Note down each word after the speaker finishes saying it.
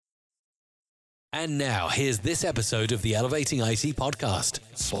And now, here's this episode of the Elevating IT podcast,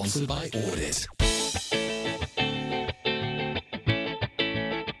 sponsored by Audit.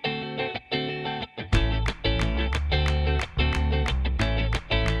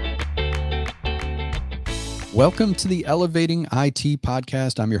 Welcome to the Elevating IT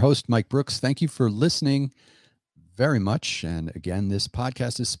podcast. I'm your host, Mike Brooks. Thank you for listening very much. And again, this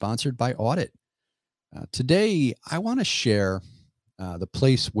podcast is sponsored by Audit. Today, I want to share the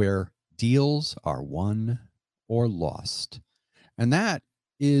place where deals are won or lost. And that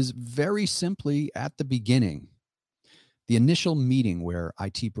is very simply at the beginning, the initial meeting where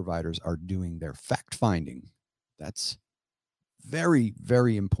IT providers are doing their fact finding. That's very,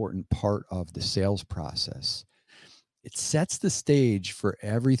 very important part of the sales process. It sets the stage for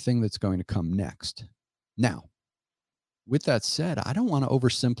everything that's going to come next. Now, with that said, I don't want to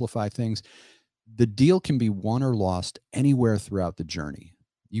oversimplify things. The deal can be won or lost anywhere throughout the journey.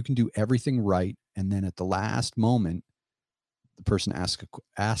 You can do everything right, and then at the last moment, the person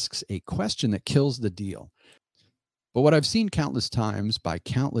asks a question that kills the deal. But what I've seen countless times by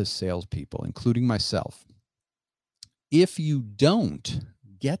countless salespeople, including myself, if you don't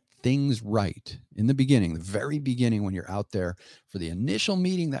get things right in the beginning, the very beginning, when you're out there for the initial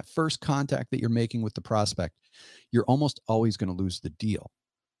meeting, that first contact that you're making with the prospect, you're almost always going to lose the deal,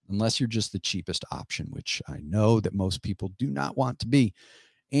 unless you're just the cheapest option, which I know that most people do not want to be.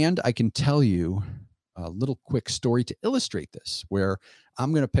 And I can tell you a little quick story to illustrate this, where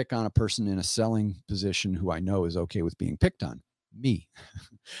I'm going to pick on a person in a selling position who I know is okay with being picked on, me.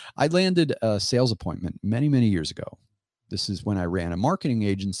 I landed a sales appointment many, many years ago. This is when I ran a marketing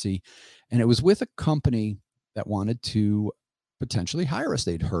agency, and it was with a company that wanted to potentially hire us.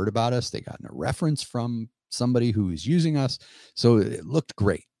 They'd heard about us. They gotten a reference from somebody who was using us. So it looked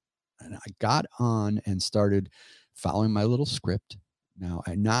great. And I got on and started following my little script. Now,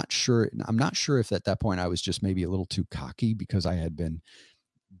 I'm not sure if at that point I was just maybe a little too cocky, because I had been,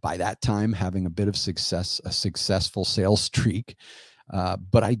 by that time, having a bit of success, a successful sales streak.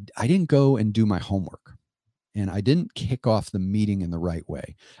 But I didn't go and do my homework, and I didn't kick off the meeting in the right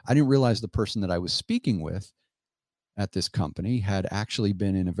way. I didn't realize the person that I was speaking with at this company had actually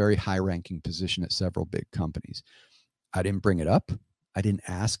been in a very high ranking position at several big companies. I didn't bring it up. I didn't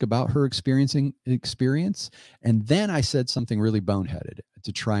ask about her experience. And then I said something really boneheaded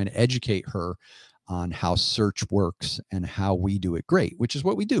to try and educate her on how search works and how we do it great, which is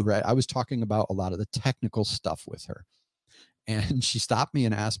what we do, right? I was talking about a lot of the technical stuff with her. And she stopped me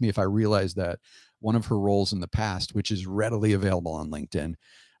and asked me if I realized that one of her roles in the past, which is readily available on LinkedIn,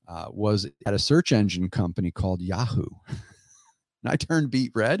 was at a search engine company called Yahoo. And I turned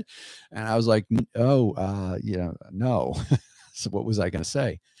beet red, and I was like, no. So what was I going to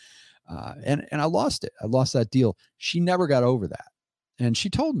say? And I lost it. I lost that deal. She never got over that. And she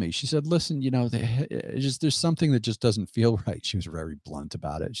told me, she said, listen, there's something that just doesn't feel right. She was very blunt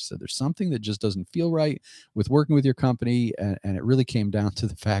about it. She said, there's something that just doesn't feel right with working with your company. And it really came down to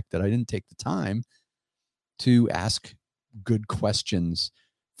the fact that I didn't take the time to ask good questions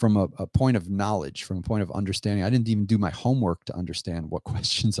from a point of knowledge, from a point of understanding. I didn't even do my homework to understand what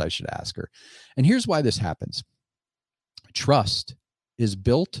questions I should ask her. And here's why this happens. Trust is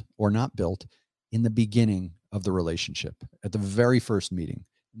built or not built in the beginning of the relationship, at the very first meeting,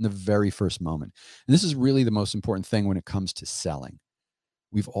 in the very first moment. And this is really the most important thing when it comes to selling.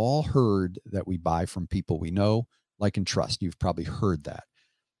 We've all heard that we buy from people we know, like, and trust. You've probably heard that.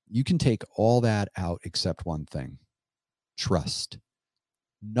 You can take all that out except one thing: trust.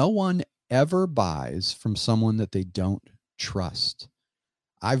 No one ever buys from someone that they don't trust.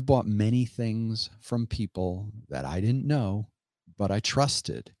 I've bought many things from people that I didn't know, but I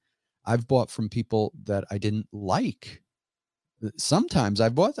trusted. I've bought from people that I didn't like. Sometimes I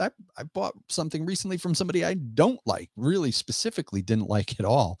bought something recently from somebody I don't like, really specifically didn't like at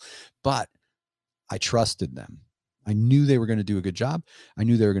all, but I trusted them. I knew they were going to do a good job. I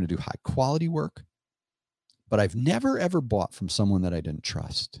knew they were going to do high quality work, but I've never, ever bought from someone that I didn't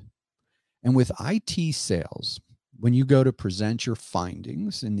trust. And with IT sales, when you go to present your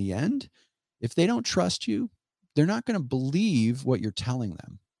findings, in the end, if they don't trust you, they're not going to believe what you're telling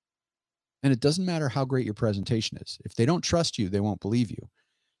them. And it doesn't matter how great your presentation is. If they don't trust you, they won't believe you.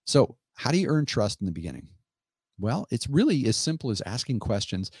 So how do you earn trust in the beginning? Well, it's really as simple as asking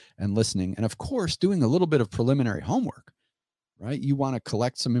questions and listening. And of course, doing a little bit of preliminary homework, right? You want to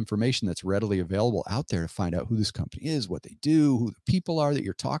collect some information that's readily available out there to find out who this company is, what they do, who the people are that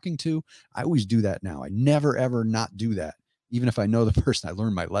you're talking to. I always do that now. I never, ever not do that. Even if I know the person, I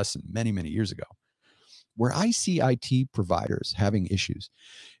learned my lesson many, many years ago. Where I see IT providers having issues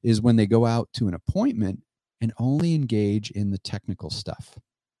is when they go out to an appointment and only engage in the technical stuff.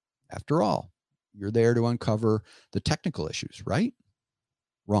 After all, You're there to uncover the technical issues, right?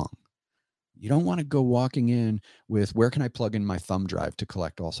 Wrong. You don't want to go walking in with, where can I plug in my thumb drive to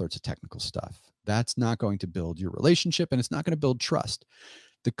collect all sorts of technical stuff? That's not going to build your relationship, and it's not going to build trust.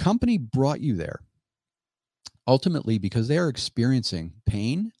 The company brought you there ultimately because they are experiencing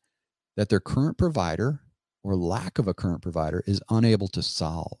pain that their current provider or lack of a current provider is unable to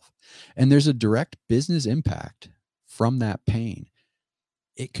solve. And there's a direct business impact from that pain.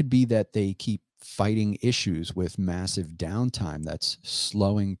 It could be that they keep fighting issues with massive downtime that's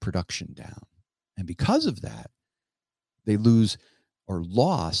slowing production down. And because of that, they lose or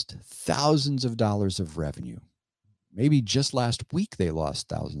lost thousands of dollars of revenue. Maybe just last week they lost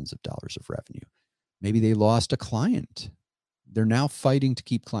thousands of dollars of revenue. Maybe they lost a client. They're now fighting to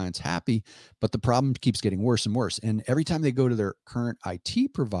keep clients happy, but the problem keeps getting worse and worse. And every time they go to their current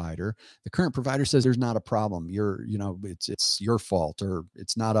IT provider, the current provider says there's not a problem. It's your fault, or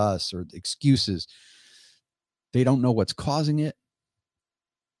it's not us, or excuses. They don't know what's causing it.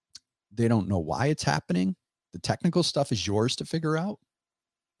 They don't know why it's happening. The technical stuff is yours to figure out,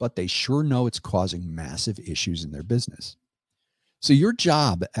 but they sure know it's causing massive issues in their business. So your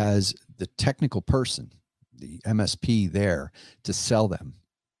job as the technical person, the MSP there to sell them,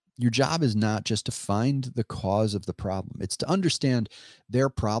 your job is not just to find the cause of the problem. It's to understand their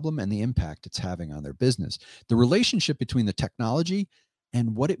problem and the impact it's having on their business. The relationship between the technology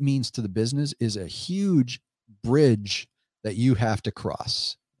and what it means to the business is a huge bridge that you have to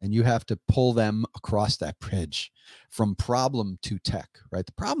cross, and you have to pull them across that bridge from problem to tech, right?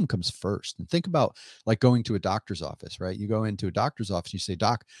 The problem comes first. And think about like going to a doctor's office, right? You go into a doctor's office, you say,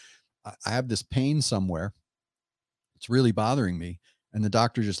 "Doc, I have this pain somewhere. It's really bothering me." And the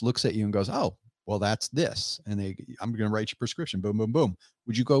doctor just looks at you and goes, "Oh, well, that's this." And I'm going to write you a prescription. Boom, boom, boom.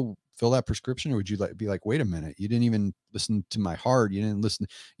 Would you go fill that prescription, or would you be like, "Wait a minute, you didn't even listen to my heart. You didn't listen,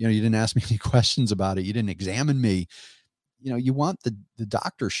 you didn't ask me any questions about it. You didn't examine me." You want the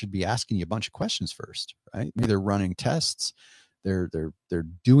doctor should be asking you a bunch of questions first, right? Maybe they're running tests, they're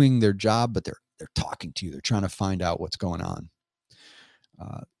doing their job, but they're talking to you. They're trying to find out what's going on.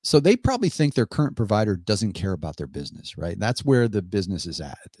 So they probably think their current provider doesn't care about their business, right? That's where the business is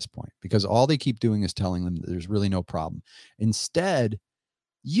at this point, because all they keep doing is telling them that there's really no problem. Instead,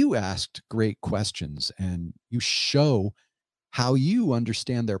 you asked great questions and you show how you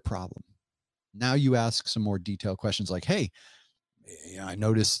understand their problem. Now you ask some more detailed questions like, "Hey, I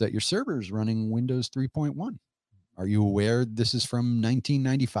noticed that your server is running Windows 3.1. Are you aware this is from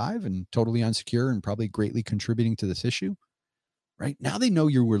 1995 and totally unsecure and probably greatly contributing to this issue?" Right? Now they know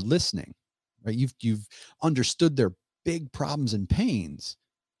you were listening, right? You've understood their big problems and pains,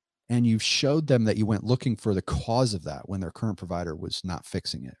 and you've showed them that you went looking for the cause of that when their current provider was not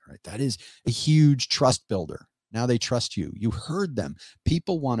fixing it, right? That is a huge trust builder. Now they trust you. You heard them.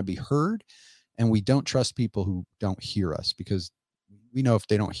 People want to be heard. And we don't trust people who don't hear us, because we know if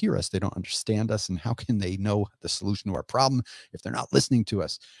they don't hear us, they don't understand us. And how can they know the solution to our problem if they're not listening to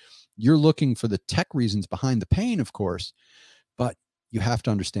us? You're looking for the tech reasons behind the pain, of course, but you have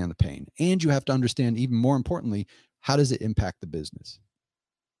to understand the pain. And you have to understand, even more importantly, how does it impact the business?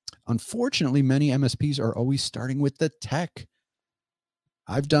 Unfortunately, many MSPs are always starting with the tech.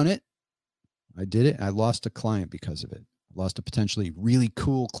 I've done it. I did it. I lost a client because of it. I lost a potentially really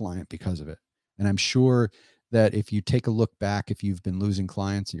cool client because of it. And I'm sure that if you take a look back, if you've been losing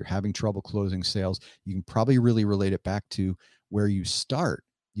clients and you're having trouble closing sales, you can probably really relate it back to where you start.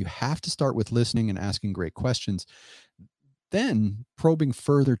 You have to start with listening and asking great questions, then probing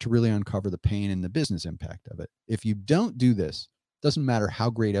further to really uncover the pain and the business impact of it. If you don't do this, it doesn't matter how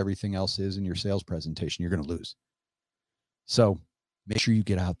great everything else is in your sales presentation, you're going to lose. So make sure you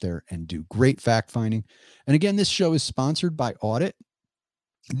get out there and do great fact finding. And again, this show is sponsored by Audit,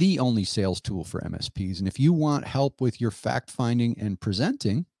 the only sales tool for MSPs. And if you want help with your fact finding and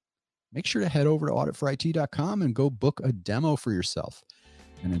presenting, make sure to head over to auditforit.com and go book a demo for yourself.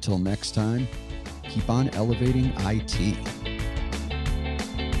 And until next time, keep on elevating IT.